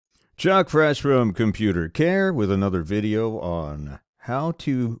Chuck Fresh from Computer Care with another video on how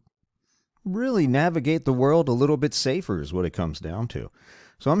to really navigate the world a little bit safer is what it comes down to.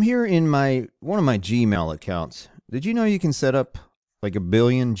 So I'm here in one of my Gmail accounts. Did you know you can set up like 1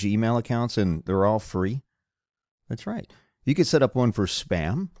 billion Gmail accounts and they're all free? That's right. You could set up one for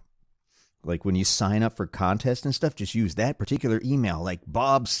spam. Like when you sign up for contests and stuff, just use that particular email, like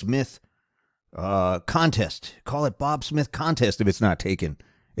Bob Smith contest. Call it Bob Smith contest if it's not taken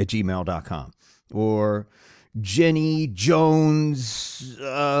at gmail.com. Or Jenny Jones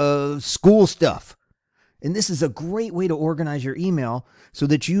school stuff. And this is a great way to organize your email so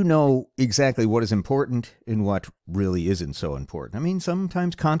that you know exactly what is important and what really isn't so important. I mean,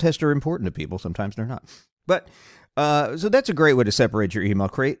 sometimes contests are important to people, sometimes they're not. But so that's a great way to separate your email.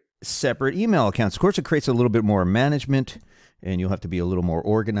 Create separate email accounts. Of course, it creates a little bit more management, and you'll have to be a little more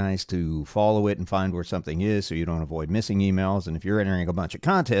organized to follow it and find where something is so you don't avoid missing emails. And if you're entering a bunch of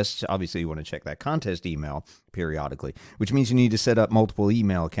contests, obviously you want to check that contest email periodically, which means you need to set up multiple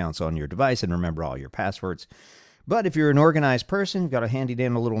email accounts on your device and remember all your passwords. But if you're an organized person, you've got a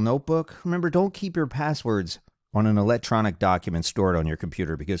handy-dandy little notebook, remember, don't keep your passwords on an electronic document stored on your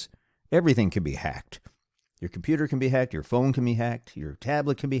computer because everything can be hacked. Your computer can be hacked, your phone can be hacked, your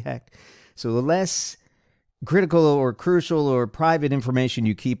tablet can be hacked. So the less critical or crucial or private information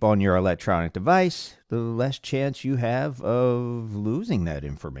you keep on your electronic device, the less chance you have of losing that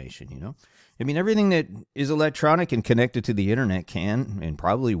information, you know? I mean, everything that is electronic and connected to the internet can and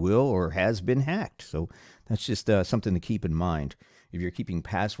probably will or has been hacked. So that's just something to keep in mind. If you're keeping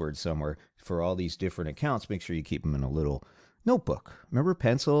passwords somewhere for all these different accounts, make sure you keep them in a little notebook. Remember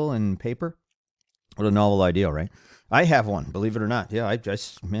pencil and paper? What a novel idea, right? I have one, believe it or not. Yeah,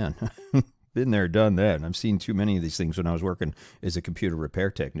 man, been there, done that. And I've seen too many of these things when I was working as a computer repair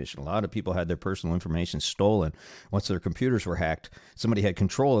technician. A lot of people had their personal information stolen. Once their computers were hacked, somebody had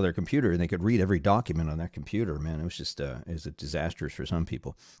control of their computer and they could read every document on that computer. Man, it was just it was disastrous for some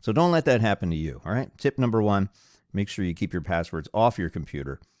people. So don't let that happen to you, all right? Tip number 1, make sure you keep your passwords off your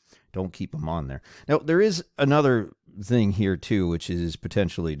computer. Don't keep them on there. Now, there is another thing here, too, which is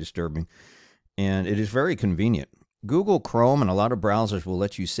potentially disturbing. And it is very convenient. Google Chrome and a lot of browsers will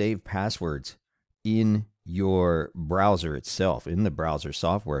let you save passwords in your browser itself, in the browser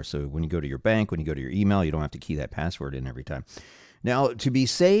software. So when you go to your bank, when you go to your email, you don't have to key that password in every time. Now, to be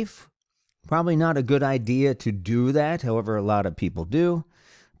safe, probably not a good idea to do that. However, a lot of people do.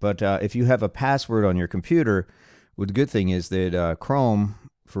 But if you have a password on your computer, well, the good thing is that Chrome,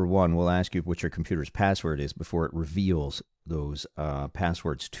 for one, will ask you what your computer's password is before it reveals those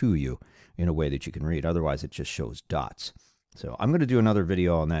passwords to you in a way that you can read. Otherwise, it just shows dots. So I'm going to do another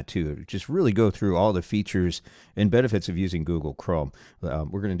video on that too. Just really go through all the features and benefits of using Google Chrome.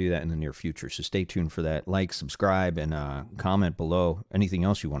 We're going to do that in the near future. So stay tuned for that. Like, subscribe, and comment below anything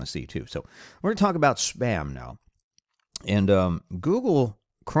else you want to see too. So we're going to talk about spam now. And Google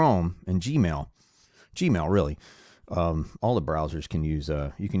Chrome and Gmail really, all the browsers can use,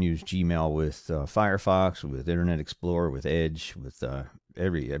 you can use Gmail with Firefox, with Internet Explorer, with Edge, with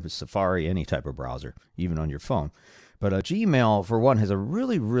every Safari, any type of browser, even on your phone. But Gmail, for one, has a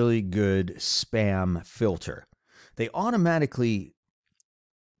really, really good spam filter. They automatically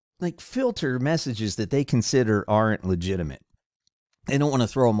filter messages that they consider aren't legitimate. They don't want to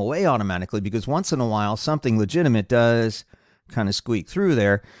throw them away automatically because once in a while, something legitimate does kind of squeak through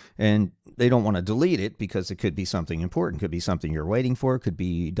there, and they don't want to delete it because it could be something important, could be something you're waiting for, could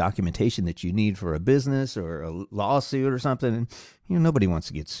be documentation that you need for a business or a lawsuit or something. And, you know, nobody wants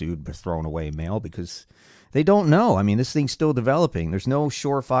to get sued for throwing away mail because they don't know. I mean, this thing's still developing. There's no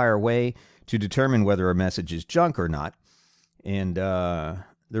surefire way to determine whether a message is junk or not. And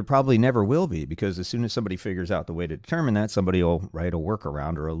there probably never will be, because as soon as somebody figures out the way to determine that, somebody will write a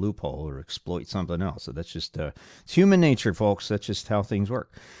workaround or a loophole or exploit something else. So that's just it's human nature, folks. That's just how things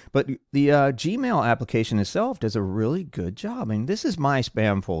work. But the Gmail application itself does a really good job. I mean, this is my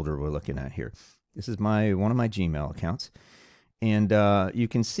spam folder we're looking at here. This is one of my Gmail accounts. And you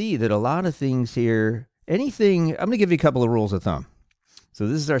can see that a lot of things here, I'm going to give you a couple of rules of thumb. So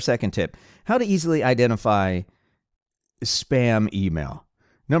this is our second tip. How to easily identify spam email.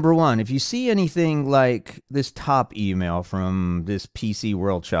 Number 1, if you see anything like this top email from this PC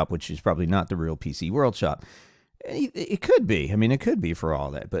World Shop, which is probably not the real PC World Shop, it could be. I mean, it could be for all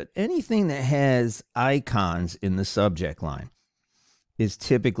that. But anything that has icons in the subject line is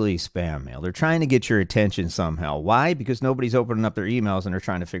typically spam mail. They're trying to get your attention somehow. Why? Because nobody's opening up their emails and they're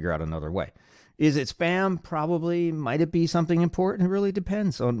trying to figure out another way. Is it spam? Probably. Might it be something important? It really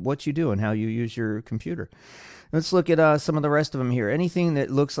depends on what you do and how you use your computer. Let's look at some of the rest of them here. Anything that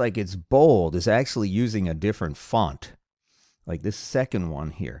looks like it's bold is actually using a different font. Like this second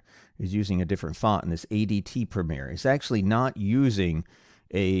one here is using a different font, and this ADT Premiere is actually not using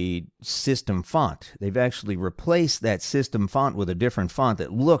a system font. They've actually replaced that system font with a different font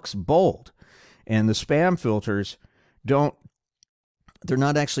that looks bold. And the spam filters they're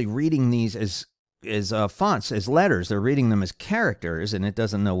not actually reading these as fonts, as letters. They're reading them as characters, and it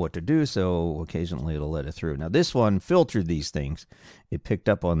doesn't know what to do, so occasionally it'll let it through. Now, this one filtered these things. It picked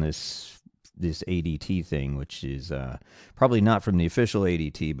up on this ADT thing, which is probably not from the official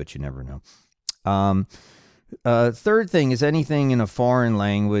ADT, but you never know. Third thing is anything in a foreign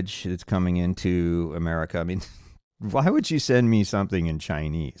language that's coming into America. I mean, why would you send me something in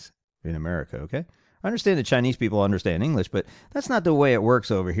Chinese in America, okay? I understand that Chinese people understand English, but that's not the way it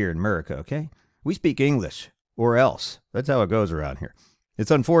works over here in America, okay? We speak English, or else. That's how it goes around here. It's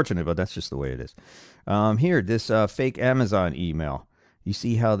unfortunate, but that's just the way it is. Here, this fake Amazon email. You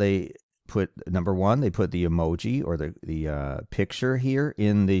see how they put, number one, they put the emoji or the picture here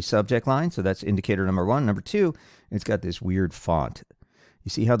in the subject line. So that's indicator number one. Number two, it's got this weird font. You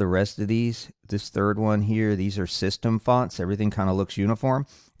see how the rest of these, this third one here, these are system fonts. Everything kind of looks uniform.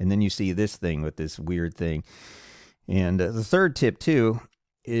 And then you see this thing with this weird thing. And the third tip, too,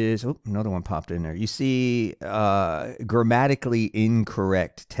 is, oh, another one popped in there. You see grammatically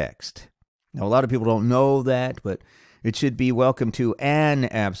incorrect text. Now, a lot of people don't know that, but it should be welcome to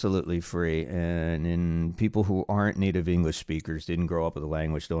and absolutely free. And people who aren't native English speakers, didn't grow up with the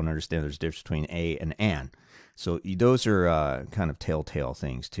language, don't understand there's a difference between a and an. So those are kind of telltale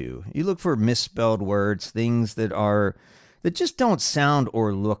things, too. You look for misspelled words, things that just don't sound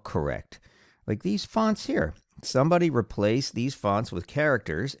or look correct. Like these fonts here. Somebody replaced these fonts with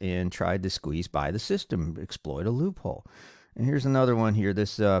characters and tried to squeeze by the system, exploit a loophole. And here's another one here,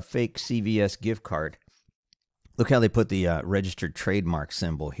 this fake CVS gift card. Look how they put the registered trademark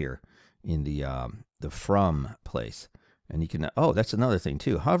symbol here in the from place. And you can, oh, that's another thing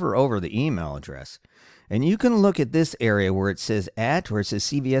too. Hover over the email address. And you can look at this area where it says where it says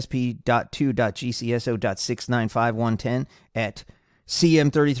cvsp.2.gcso.695.110 at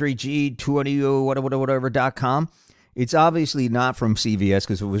cm33g20 whatever.com. It's obviously not from CVS,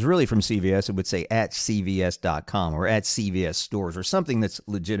 because if it was really from CVS, it would say at cvs.com or at CVS stores or something that's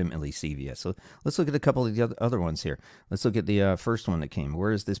legitimately CVS. So let's look at a couple of the other ones here. Let's look at the first one that came.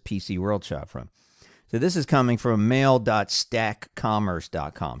 Where is this PC World Shop from? So this is coming from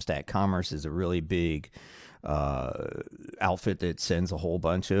mail.stackcommerce.com. StackCommerce is a really big outfit that sends a whole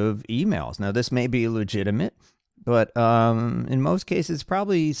bunch of emails. Now, this may be legitimate, but in most cases,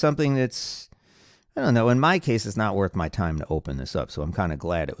 probably something that's, I don't know, in my case, it's not worth my time to open this up, so I'm kind of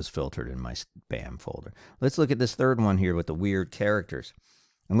glad it was filtered in my spam folder. Let's look at this third one here with the weird characters.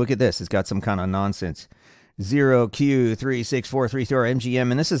 And look at this. It's got some kind of nonsense. 0Q36434MGM,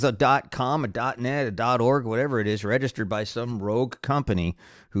 and this is a .com, a .net, a .org, whatever it is, registered by some rogue company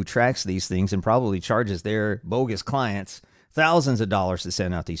who tracks these things and probably charges their bogus clients thousands of dollars to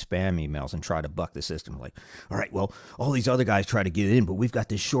send out these spam emails and try to buck the system. Like, all right, well, all these other guys try to get in, but we've got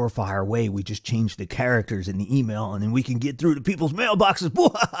this surefire way. We just change the characters in the email, and then we can get through to people's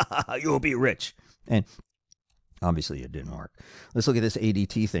mailboxes. You'll be rich. And obviously, it didn't work. Let's look at this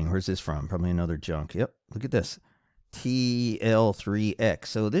ADT thing. Where's this from? Probably another junk. Yep, look at this. TL3X.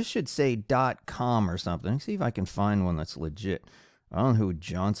 So this should say .com or something. Let's see if I can find one that's legit. I don't know who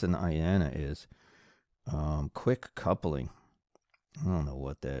Johnson Iana is. Quick coupling. I don't know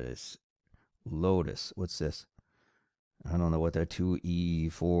what that is. Lotus. What's this? I don't know what that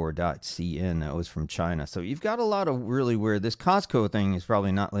 2E4.cn, that was from China. So you've got a lot of really weird. This Costco thing is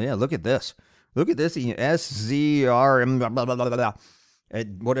probably not. Yeah, look at this. Look at this. SZRM blah, blah, blah, blah, blah, at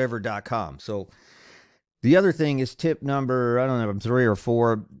whatever.com. So the other thing is tip number, I don't know, 3 or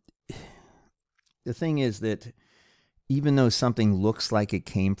 4. The thing is that even though something looks like it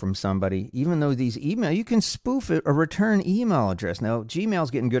came from somebody, even though these email, you can spoof it, a return email address. Now, Gmail's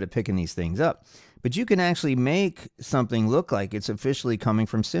getting good at picking these things up, but you can actually make something look like it's officially coming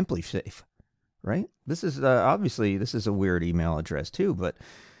from SimpliSafe, right? This is obviously, this is a weird email address too, but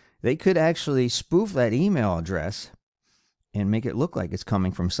they could actually spoof that email address and make it look like it's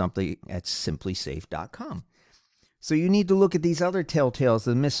coming from something at simplysafe.com. So you need to look at these other telltales,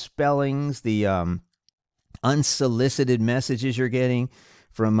 the misspellings, the unsolicited messages you're getting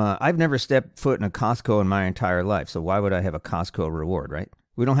from, I've never stepped foot in a Costco in my entire life, so why would I have a Costco reward, right?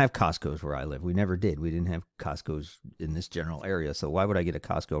 We don't have Costco's where I live. We never did. We didn't have Costco's in this general area, so why would I get a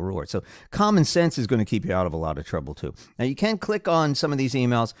Costco reward? So common sense is going to keep you out of a lot of trouble, too. Now, you can click on some of these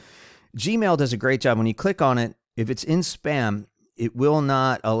emails. Gmail does a great job. When you click on it, if it's in spam, it will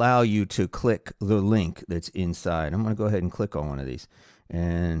not allow you to click the link that's inside. I'm going to go ahead and click on one of these.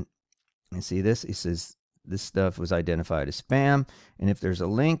 And see this? It says this stuff was identified as spam. And if there's a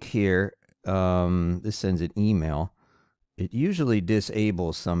link here, this sends an email. It usually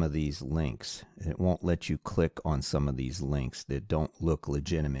disables some of these links. It won't let you click on some of these links that don't look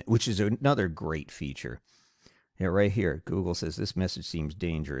legitimate, which is another great feature. Yeah, right here, Google says this message seems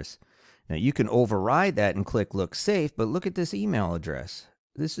dangerous. Now, you can override that and click look safe, but look at this email address.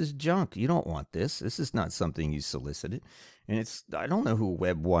 This is junk. You don't want this. This is not something you solicited. And I don't know who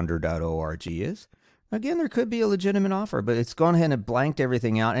webwonder.org is. Again, there could be a legitimate offer, but it's gone ahead and blanked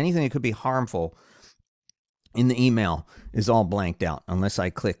everything out. Anything that could be harmful in the email is all blanked out unless I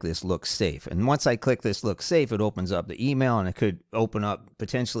click this look safe. And once I click this look safe, it opens up the email, and it could open up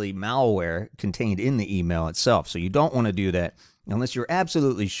potentially malware contained in the email itself. So you don't want to do that unless you're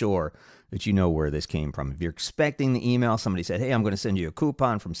absolutely sure that you know where this came from. If you're expecting the email, somebody said, hey, I'm going to send you a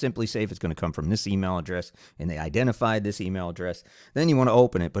coupon from Simply Safe. It's going to come from this email address, and they identified this email address, then you want to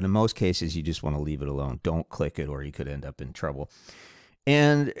open it. But in most cases, you just want to leave it alone. Don't click it, or you could end up in trouble.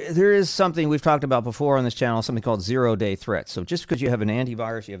 And there is something we've talked about before on this channel, something called zero-day threats. So just because you have an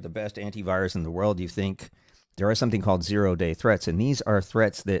antivirus, you have the best antivirus in the world, you think there are something called zero-day threats. And these are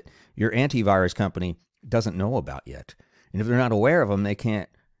threats that your antivirus company doesn't know about yet. And if they're not aware of them, they can't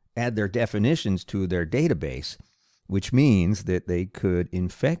add their definitions to their database, which means that they could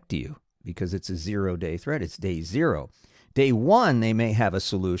infect you because it's a zero-day threat. It's day zero. Day one, they may have a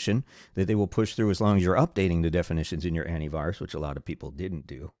solution that they will push through as long as you're updating the definitions in your antivirus, which a lot of people didn't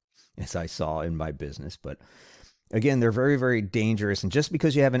do, as I saw in my business. But again, they're very, very dangerous. And just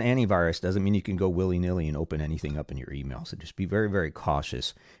because you have an antivirus doesn't mean you can go willy-nilly and open anything up in your email. So just be very, very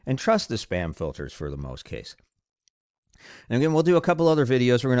cautious and trust the spam filters for the most case. And again, we'll do a couple other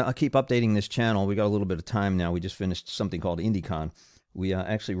videos. We're going to keep updating this channel. We got a little bit of time now. We just finished something called IndieCon. We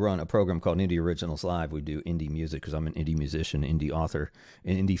actually run a program called Indie Originals Live. We do indie music because I'm an indie musician, indie author,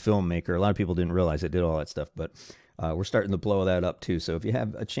 and indie filmmaker. A lot of people didn't realize I did all that stuff, but we're starting to blow that up too. So if you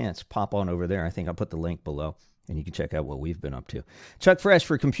have a chance, pop on over there. I think I'll put the link below, and you can check out what we've been up to. Chuck Fresh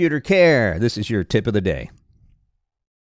for Computer Care. This is your tip of the day.